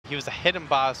he was a hidden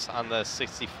boss on the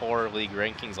 64 league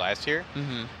rankings last year.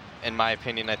 In my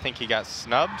opinion, I think he got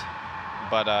snubbed,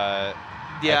 but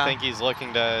yeah. I think he's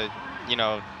looking to, you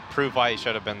know, prove why he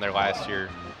should have been there last year,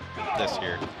 this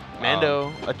year.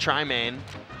 Mando, a tri-main.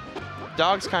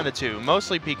 Dog's kind of too,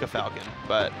 mostly Pika Falcon,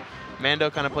 but Mando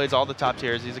kind of plays all the top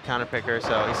tiers. He's a counter picker,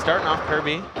 so he's starting off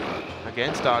Kirby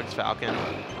against Dog's Falcon,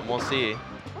 and we'll see.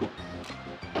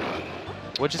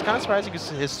 Which is kind of surprising because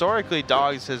historically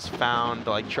Dogs has found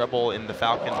like trouble in the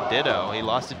Falcon Ditto. He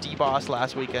lost to D-Boss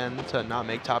last weekend to not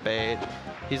make top 8.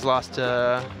 He's lost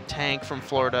to Tank from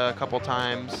Florida a couple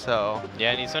times, so.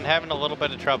 Yeah, and he's been having a little bit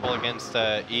of trouble against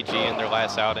EG in their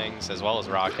last outings, as well as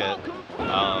Rocket.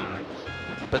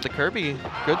 But the Kirby,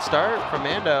 good start from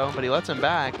Mando, but he lets him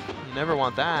back. You never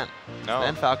want that. No.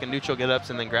 Then Falcon neutral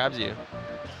get-ups and then grabs you.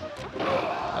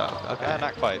 Oh, okay.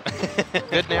 Not quite.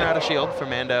 Good nair out of shield for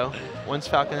Mando. Once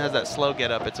Falcon has that slow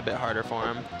get-up, it's a bit harder for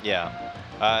him. Yeah.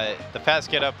 The fast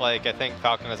get-up, like, I think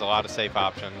Falcon has a lot of safe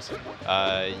options.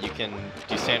 You can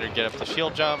do standard get-up to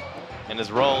shield jump, and his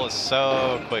roll is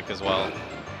so quick as well.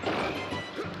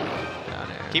 Down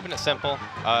air. Keeping it simple.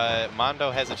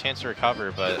 Mando has a chance to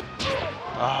recover, but...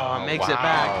 Oh, makes it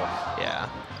back. Yeah.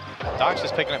 Doc's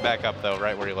just picking it back up, though,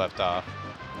 right where he left off.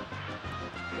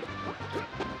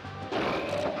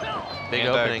 Big and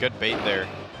opening. Good bait there.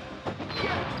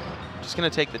 Just going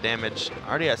to take the damage.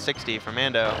 Already at 60 for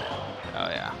Mando. Oh,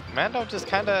 yeah. Mando just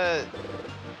kind of...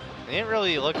 He didn't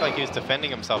really look like he was defending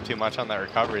himself too much on that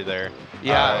recovery there.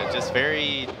 Yeah. Just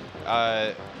very...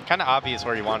 kind of obvious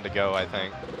where he wanted to go, I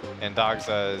think. And Dogs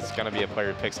is going to be a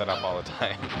player who picks that up all the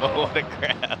time. What a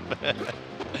grab.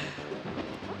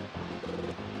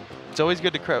 It's always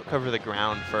good to cover the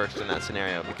ground first in that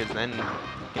scenario because then you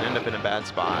can end up in a bad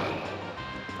spot.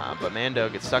 But Mando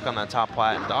gets stuck on that top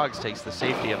plat, and Dogs takes the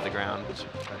safety of the ground.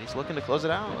 But he's looking to close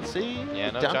it out. Let's see. Yeah,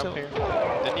 no down jump here.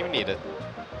 Didn't even need it.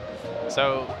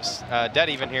 So, dead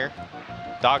even here.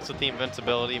 Dogs with the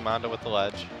invincibility, Mando with the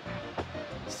ledge.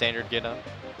 Standard get up.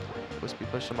 Wispy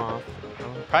push him off.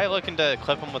 Probably looking to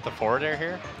clip him with the forward air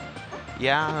here.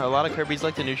 Yeah, a lot of Kirbys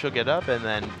like to neutral get up and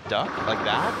then duck like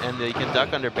that, and you can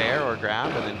duck under bear or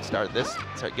grab and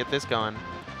then get this going.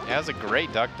 Yeah, that was a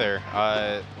great duck there.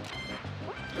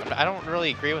 I don't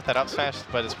really agree with that up smash,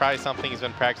 but it's probably something he's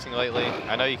been practicing lately.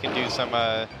 I know you can do some...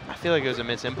 I feel like it was a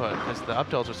misinput because the up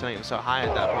tilts were sending him so high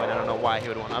at that point. I don't know why he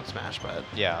would want up smash, but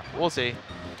yeah, we'll see.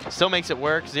 Still makes it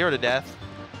work. 0 to death.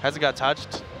 Hasn't got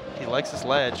touched. He likes this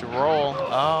ledge. Roll.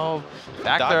 Oh,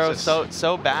 back throw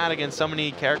so bad against so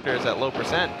many characters at low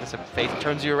percent because if Faith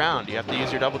turns you around, you have to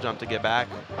use your double jump to get back,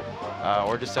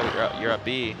 or just so you're up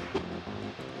B.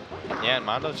 Yeah, and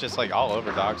Mando's just like all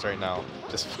over Dogs right now.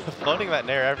 Just floating that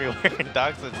nair everywhere.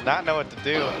 Dogs does not know what to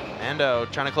do. Mando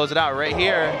trying to close it out right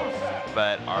here.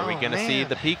 But are we going to see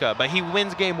the Pika? But he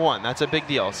wins game 1. That's a big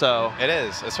deal. So it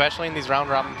is, especially in these round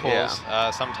robin pools.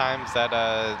 Yeah. Sometimes that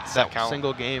count.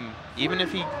 Single game, even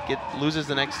if he loses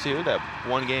the next 2, that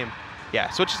one game. Yeah,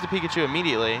 switches to Pikachu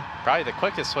immediately. Probably the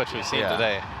quickest switch we've seen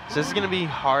today. So this is going to be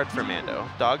hard for Mando.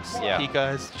 Dogs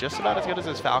Pika is just about as good as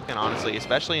his Falcon, honestly,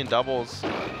 especially in doubles.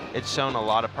 It's shown a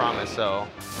lot of promise. So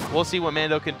we'll see what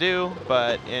Mando can do.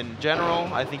 But in general,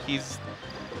 I think he's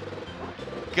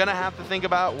going to have to think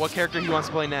about what character he wants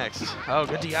to play next. Oh,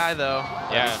 good DI, though.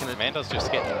 Yeah, Mando's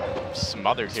just getting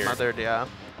smothered here. Smothered, yeah.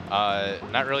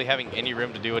 Not really having any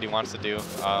room to do what he wants to do.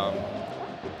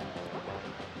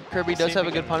 Kirby does have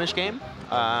a good punish game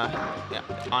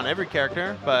on every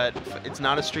character, but it's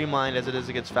not as streamlined as it is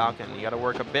against Falcon. You got to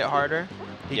work a bit harder.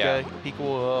 Pika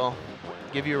will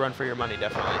give you a run for your money,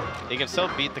 definitely. You can still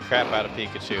beat the crap out of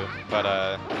Pikachu,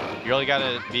 but you really got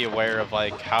to be aware of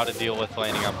like how to deal with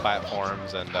landing on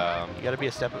platforms, and you got to be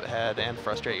a step ahead and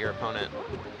frustrate your opponent.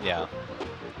 Yeah,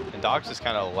 and Dog's just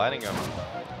kind of letting him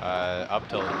up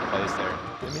tilt in place there.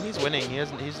 I mean, he's winning.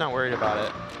 He's not worried about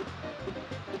it.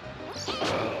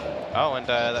 Oh, and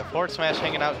that forward smash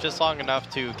hanging out just long enough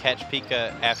to catch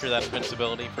Pika after that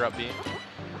invincibility for up B.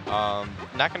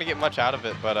 Not going to get much out of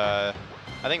it, but I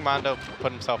think Mando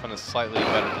put himself in a slightly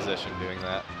better position doing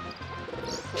that.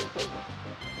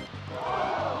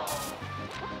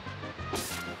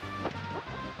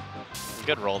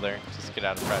 Good roll there, just get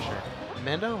out of pressure.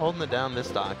 Mando holding it down this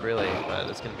stock, really, but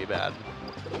it's going to be bad.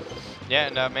 Yeah,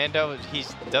 and Mando, he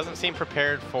doesn't seem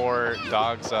prepared for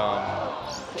Dog's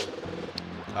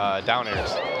down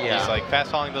airs. Yeah. He's like fast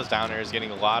falling those down airs,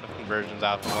 getting a lot of conversions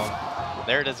out of them.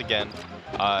 There it is again.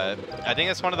 I think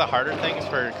that's one of the harder things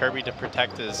for Kirby to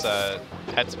protect his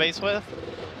headspace with.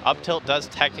 Up tilt does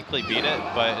technically beat it,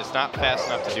 but it's not fast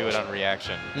enough to do it on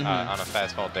reaction on a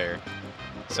fast fall dare.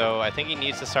 So I think he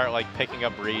needs to start like picking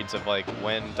up reads of like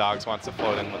when Dogs wants to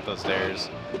float in with those dares.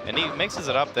 And he mixes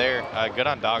it up there. Good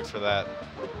on Dogs for that.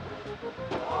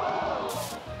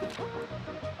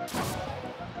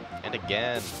 And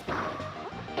again.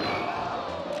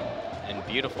 And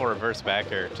beautiful reverse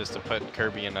back air just to put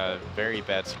Kirby in a very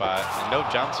bad spot. And no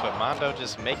jumps, but Mando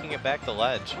just making it back the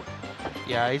ledge.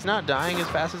 Yeah, he's not dying as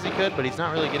fast as he could, but he's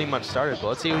not really getting much started. But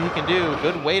let's see what he can do.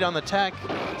 Good weight on the tech.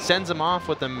 Sends him off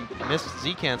with the missed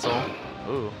Z cancel.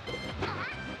 Ooh.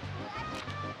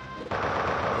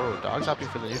 Oh, Dogs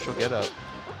opting for the neutral get up.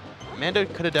 Mando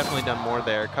could have definitely done more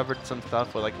there. Covered some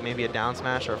stuff with like maybe a down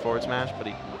smash or a forward smash, but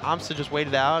he opts to just wait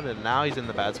it out, and now he's in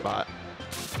the bad spot.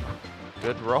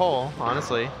 Good roll,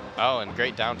 honestly. Oh, and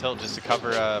great down tilt just to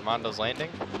cover Mando's landing.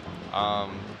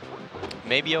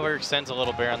 Maybe overextends a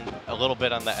little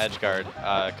bit on the edge guard,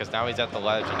 because now he's at the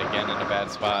ledge and again in a bad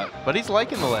spot. But he's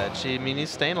liking the ledge. I mean, he's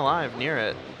staying alive near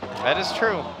it. That is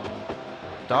true.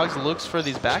 Dogs looks for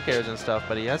these back airs and stuff,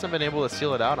 but he hasn't been able to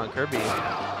seal it out on Kirby.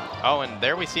 Oh, and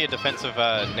there we see a defensive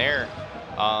nair.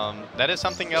 That is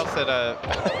something else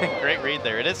that, great read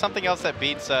there. It is something else that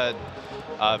beats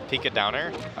Pika down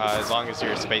air, as long as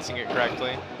you're spacing it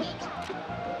correctly.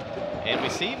 And we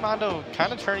see Mando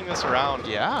kind of turning this around.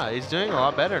 Yeah, he's doing a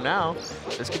lot better now.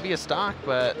 This could be a stock,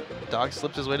 but Dog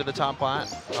slipped his way to the top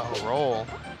plat. Oh, roll.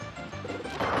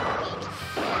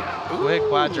 Quick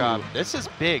plat drop. This is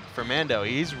big for Mando.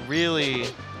 He's really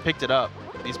picked it up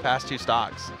these past two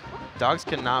stocks. Dogs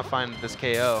cannot find this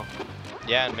KO.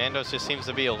 Yeah, and Mando just seems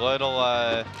to be a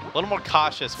little more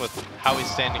cautious with how he's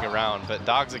standing around. But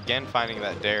Dogs again finding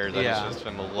that dare that has just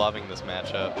been loving this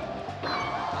matchup.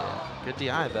 Yeah. Good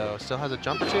DI though. Still has a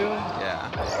jump or two.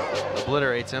 Yeah,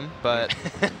 obliterates him, but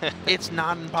it's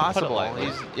not impossible.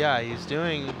 He's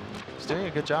doing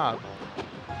a good job.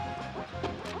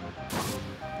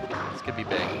 This could be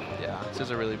big. Yeah, this is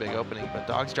a really big opening, but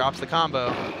Dogs drops the combo.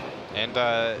 And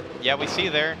yeah, we see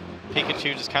there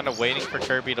Pikachu just kind of waiting for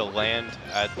Kirby to land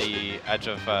at the edge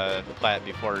of plat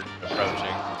before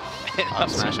approaching.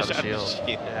 Smash out the shield.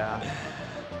 Yeah.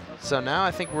 So now I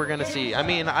think we're going to see, I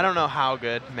mean, I don't know how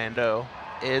good Mando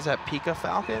is at Pika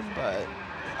Falcon, but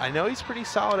I know he's pretty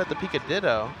solid at the Pika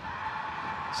Ditto.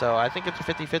 So I think it's a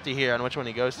 50-50 here on which one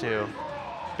he goes to,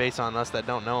 based on us that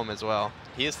don't know him as well.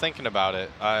 He is thinking about it.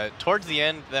 Towards the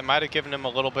end, that might have given him a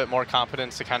little bit more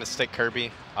confidence to kind of stick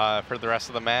Kirby for the rest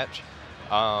of the match.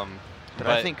 But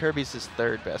I think Kirby's his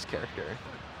third best character.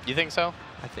 You think so?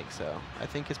 I think so. I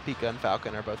think his Pika and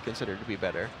Falcon are both considered to be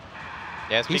better.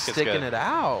 Yeah, he's sticking it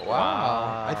out.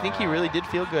 Wow. I think he really did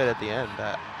feel good at the end.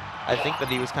 I think that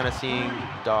he was kind of seeing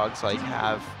Dogs like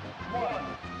have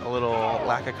a little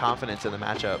lack of confidence in the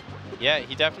matchup. Yeah,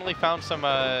 he definitely found some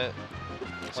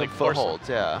like footholds.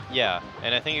 Yeah. Yeah,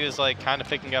 and I think he was like kind of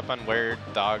picking up on where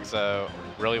Dogs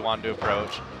really wanted to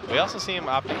approach. We also see him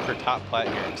opting for top plat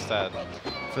here instead.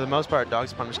 For the most part,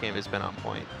 Dogs' punish game has been on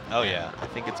point. Oh yeah. I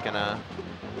think it's gonna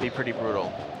be pretty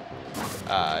brutal.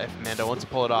 If Mando wants to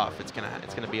pull it off, it's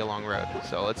gonna be a long road.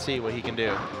 So let's see what he can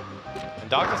do. And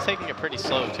Dogs is taking it pretty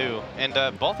slow too. And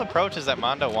both approaches that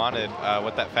Mando wanted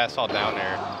with that fast fall down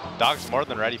air, Dogs more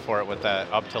than ready for it with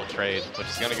that up tilt trade, which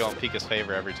is gonna go in Pika's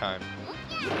favor every time.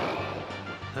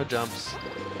 No jumps.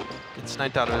 Gets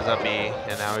sniped out of his up B,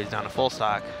 and now he's down to full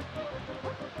stock.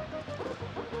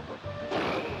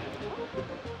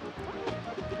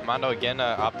 Mando again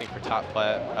opting for top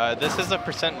plat. This is a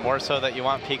 % more so that you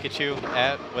want Pikachu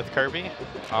at with Kirby.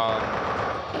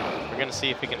 We're going to see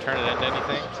if he can turn it into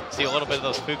anything. See a little bit of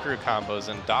those Fukuru combos,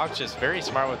 and Dog's just very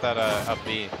smart with that up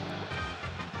B.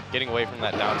 Getting away from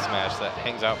that down smash that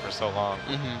hangs out for so long.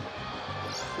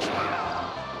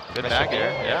 Good back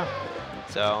air, yeah.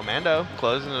 So Mando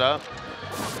closing it up,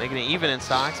 making it even in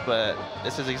stocks, but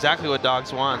this is exactly what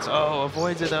Dogs wants. Oh,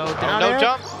 avoids it though. Down no air.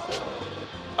 Jump.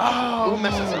 Oh,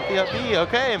 messes up the up B.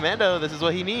 Okay, Mando, this is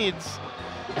what he needs.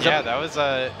 Yeah, that was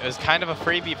it was kind of a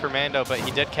freebie for Mando, but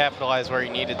he did capitalize where he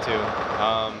needed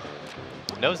to.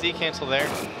 No Z cancel there.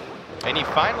 And he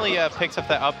finally picks up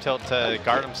that up tilt to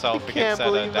guard himself against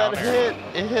that down air.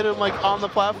 It hit him like on the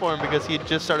platform because he had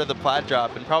just started the plat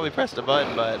drop and probably pressed a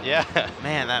button, but yeah,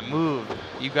 man, that move,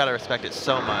 you got to respect it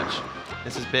so much.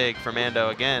 This is big for Mando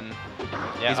again.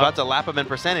 Yeah, he's about to lap him in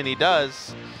 %, and he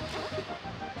does.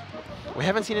 We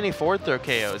haven't seen any forward throw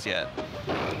KOs yet.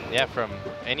 Yeah, from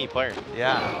any player.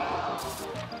 Yeah.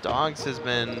 Dogs has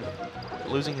been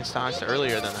losing his stocks to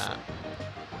earlier than that.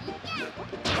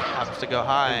 Happens to go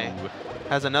high.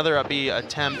 Has another up B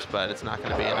attempt, but it's not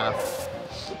going to be enough.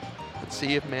 Let's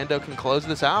see if Mando can close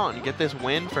this out and get this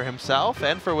win for himself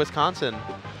and for Wisconsin.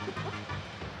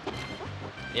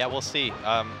 Yeah, we'll see.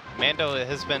 Mando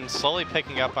has been slowly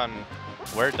picking up on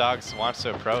where Dogs wants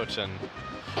to approach, and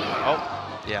oh.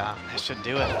 Yeah. That should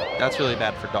do it. That's really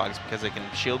bad for Dogs because it can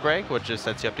shield break, which just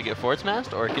sets you up to get forward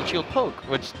smashed, or it can shield poke,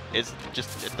 which is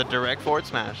just the direct forward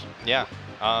smash. Yeah.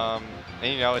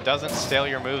 And, you know, it doesn't stale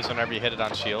your moves whenever you hit it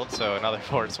on shield, so another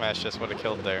forward smash just would have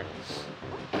killed there.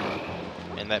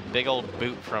 And that big old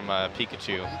boot from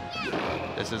Pikachu.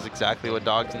 This is exactly what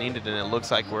Dogs needed, and it looks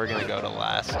like we're going to go to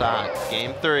last stock.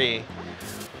 Game 3.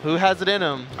 Who has it in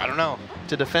them? I don't know.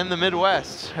 To defend the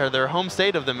Midwest, or their home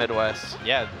state of the Midwest.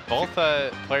 Yeah, both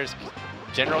players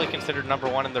generally considered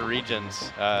 #1 in the regions.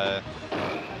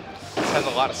 This has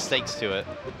a lot of stakes to it.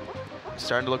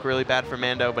 Starting to look really bad for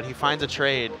Mando, but he finds a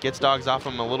trade, gets Dogs off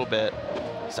him a little bit.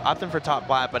 He's opting for top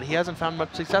plat, but he hasn't found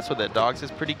much success with it. Dogs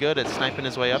is pretty good at sniping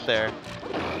his way up there.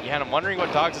 Yeah, and I'm wondering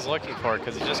what Dogs is looking for,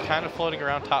 because he's just kind of floating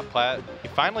around top plat. He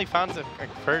finally found a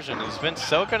conversion. He's been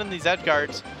so good in these edge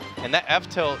guards, and that F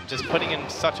tilt just putting him in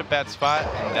such a bad spot,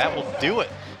 and that will do it.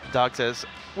 Dog says,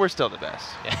 we're still the best.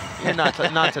 Yeah.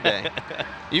 not today.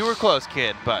 You were close,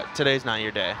 kid, but today's not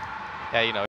your day. Yeah, you know.